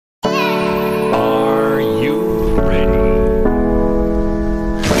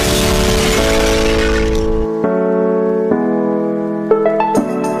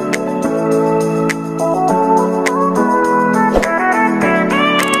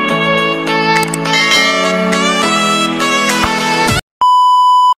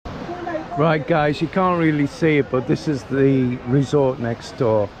Right guys, you can't really see it, but this is the resort next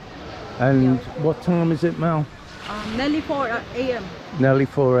door. And what time is it, Mel? Nearly 4 a.m. Nearly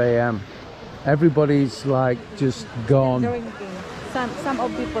 4 a.m. Everybody's like just gone. Drinking. Some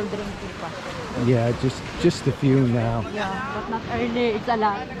of people drinking. Yeah, just a few now. Yeah, but not early. It's a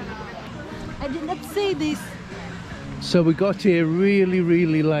lot. I did not see this. So we got here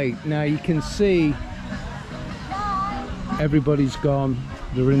really late. Now you can see everybody's gone.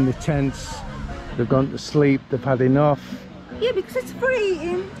 They're in the tents. They've gone to sleep. They've had enough. Yeah, because it's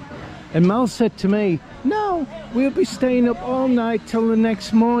free. And Mel said to me, no, we'll be staying up all night till the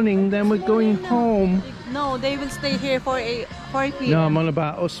next morning, then we're going home. No, they will stay here for 4 p.m. No, I'm on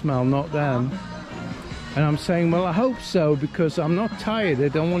about us, Mel, not them. And I'm saying, well, I hope so, because I'm not tired. I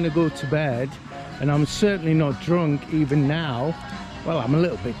don't want to go to bed. And I'm certainly not drunk even now. Well, I'm a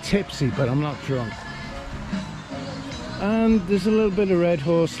little bit tipsy, but I'm not drunk. And there's a little bit of Red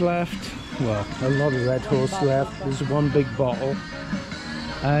Horse left. Well, a lot of Red Horse left. There's one big bottle.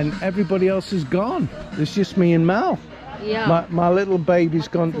 And everybody else is gone. There's just me and Mel. Yeah. My little baby's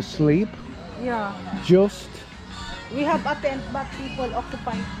gone to sleep. Yeah. Just. We have a tent, but people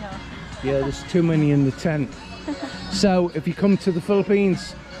occupied now. Yeah, there's too many in the tent. So if you come to the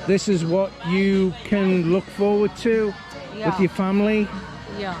Philippines, this is what you can look forward to with your family.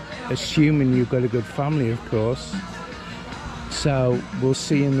 Yeah. Assuming you've got a good family, of course. So we'll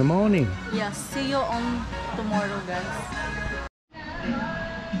see you in the morning. Yeah, see you on tomorrow, guys.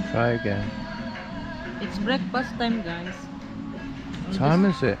 Try again. It's breakfast time, guys. What time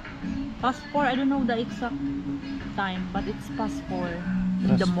is it? Past 4. I don't know the exact time, but it's past 4 in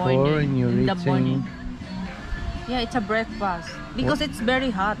the Past morning. 4 and you're in the eating... morning. Yeah, it's a breakfast because it's very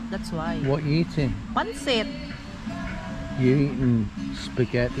hot. That's why. What you eating? Pancit. You're eating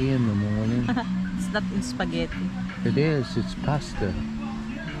spaghetti in the morning. It's not in spaghetti. It is. It's pasta.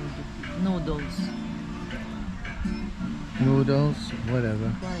 Noodles. Noodles,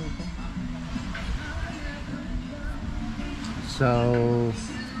 whatever. So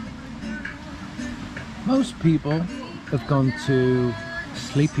most people have gone to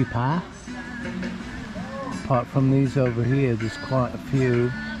Sleepy Path. Apart from these over here, there's quite a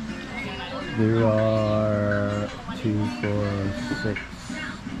few. There are 2, 4, 6,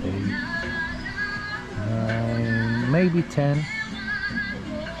 8, 9, maybe 10.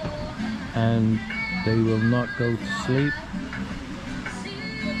 And they will not go to sleep.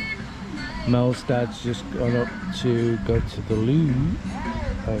 Mel's dad's just gone up to go to the loo,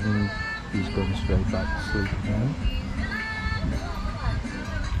 and he's gone straight back to sleep now.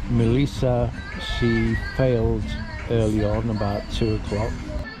 Melissa, she failed early on, about 2 o'clock.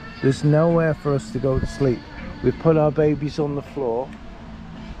 There's nowhere for us to go to sleep. We've put our babies on the floor,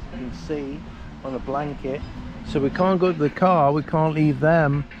 you can see, on a blanket. So we can't go to the car, we can't leave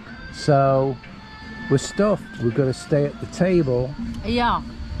them. So we're stuffed. We've got to stay at the table. Yeah,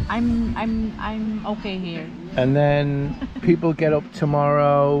 I'm okay here. And then people get up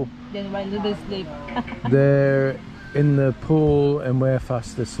tomorrow. Then while they sleep. They're in the pool and we're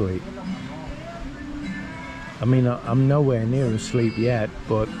fast asleep. I mean, I'm nowhere near asleep yet,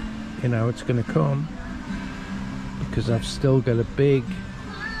 but you know it's going to come, because I've still got a big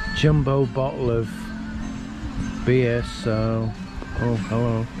jumbo bottle of beer. So, oh,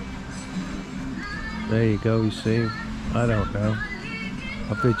 hello. There you go, you see. I don't know.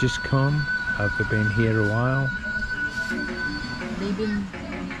 Have they just come? Have they been here a while? They've been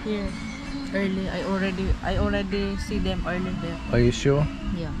here early. I already see them early there. Are you sure?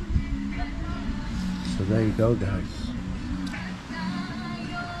 Yeah. So there you go, guys.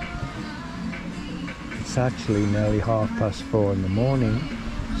 It's actually nearly 4:30 in the morning,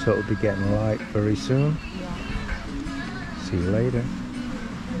 so it'll be getting light very soon. Yeah. See you later.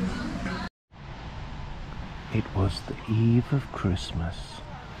 It was the eve of Christmas,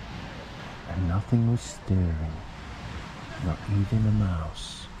 and nothing was stirring, not even a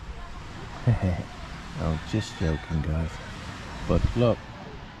mouse. Oh, just joking, guys. But look,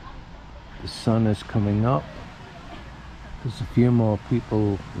 the sun is coming up. There's a few more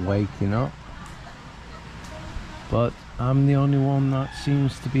people waking up, but I'm the only one that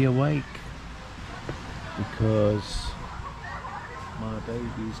seems to be awake, because my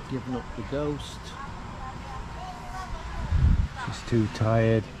baby's given up the ghost. She's too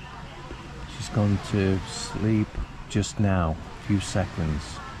tired. She's gone to sleep just now, a few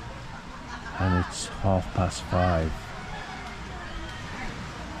seconds, and it's 5:30,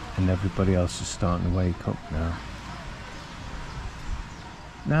 and everybody else is starting to wake up now.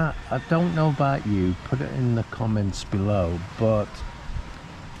 Now, I don't know about you, put it in the comments below, but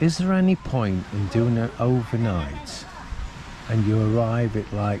is there any point in doing it overnight and you arrive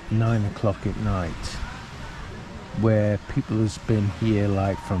at like 9 o'clock at night, where people has been here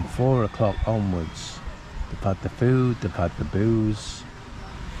like from 4 o'clock onwards. They've had the food, they've had the booze,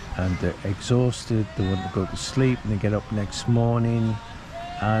 and they're exhausted, they want to go to sleep, and they get up next morning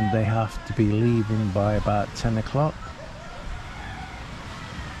and they have to be leaving by about 10 o'clock.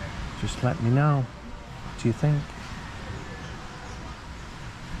 Just let me know. What do you think?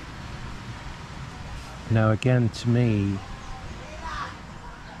 Now again, to me,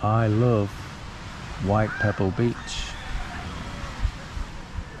 I love White Pebble Beach,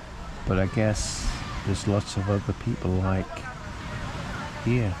 but I guess there's lots of other people like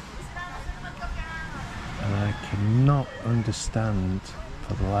here, and I cannot understand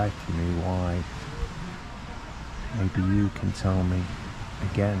for the life of me why. Maybe you can tell me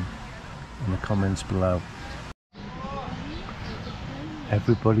again in the comments below.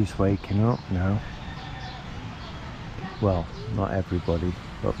 Everybody's waking up now. Well, not everybody,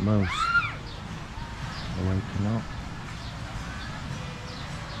 but most are waking up.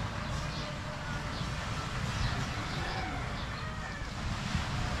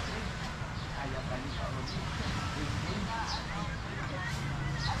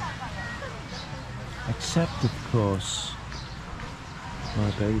 Except, of course,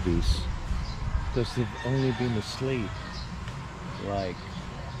 my babies, because they've only been asleep like,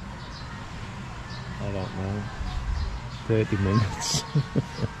 I don't know, 30 minutes,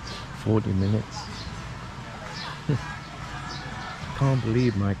 40 minutes. Can't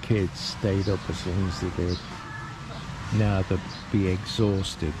believe my kids stayed up as long as they did. Now they'll be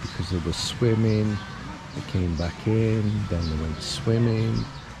exhausted because they were swimming, they came back in, then they went swimming,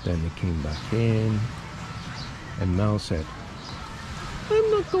 then they came back in. And Mel said,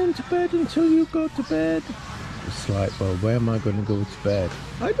 I'm not going to bed until you go to bed. It's like, well, where am I going to go to bed?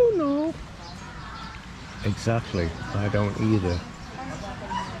 I don't know. Exactly, I don't either.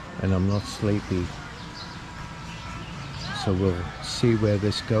 And I'm not sleepy. So we'll see where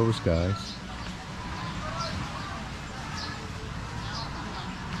this goes, guys.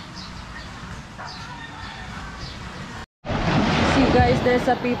 See guys, there's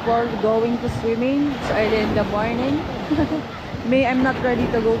a people going to swimming. It's early in the morning. Me, I'm not ready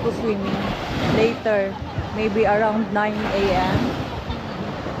to go to swimming. Later, maybe around 9 a.m.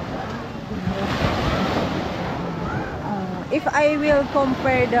 If I will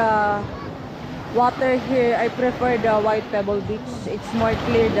compare the water here, I prefer the White Pebble Beach. It's more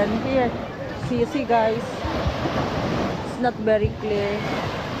clear than here. See guys, it's not very clear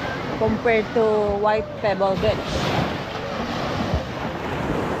compared to White Pebble Beach.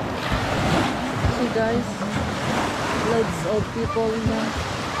 See guys, loads of people now.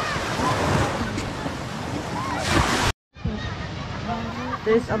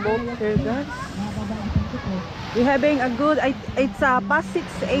 There's a boat here, guys. We're having a good, it's past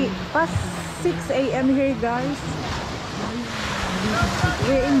 6 a.m. here, guys.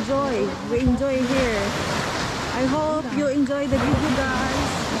 We enjoy here. I hope you enjoy the video,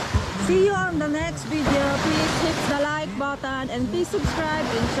 guys. See you on the next video. Please hit the like button and please subscribe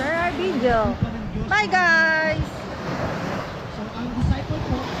and share our video. Bye, guys.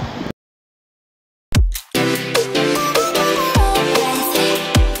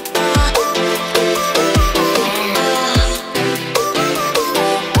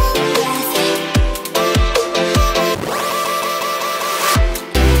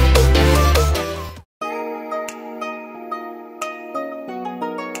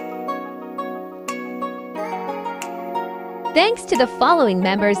 Thanks to the following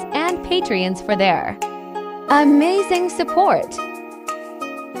members and Patreons for their amazing support: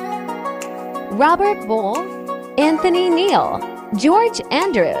 Robert Bull, Anthony Neal, George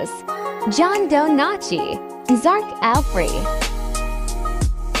Andrews, John Donachi, Zark Alfrey,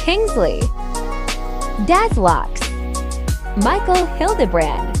 Kingsley, Dazlox, Michael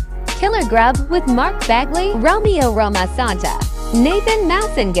Hildebrand, Killer Grub with Mark Bagley, Romeo Roma Santa, Nathan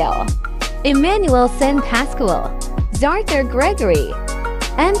Massengill, Emmanuel Sen Pascual, Arthur Gregory,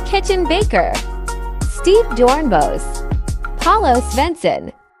 M. Kitchen Baker, Steve Dornbos, Paulo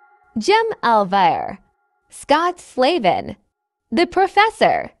Svensson, Jim Alvair, Scott Slavin, The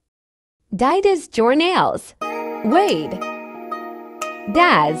Professor, Didas Jornales, Wade,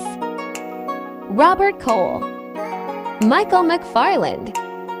 Daz, Robert Cole, Michael McFarland,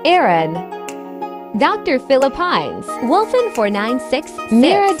 Aaron, Dr. Philippines, Wolfen4966,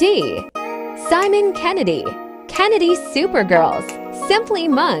 Mira D, Simon Kennedy, Kennedy Supergirls, Simply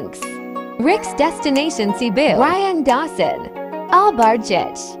Monks, Rick's Destination Cebu, Ryan Dawson,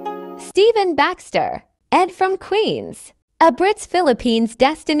 Albarjich, Stephen Baxter, Ed from Queens, a Brit's Philippines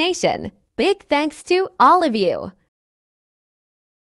destination. Big thanks to all of you.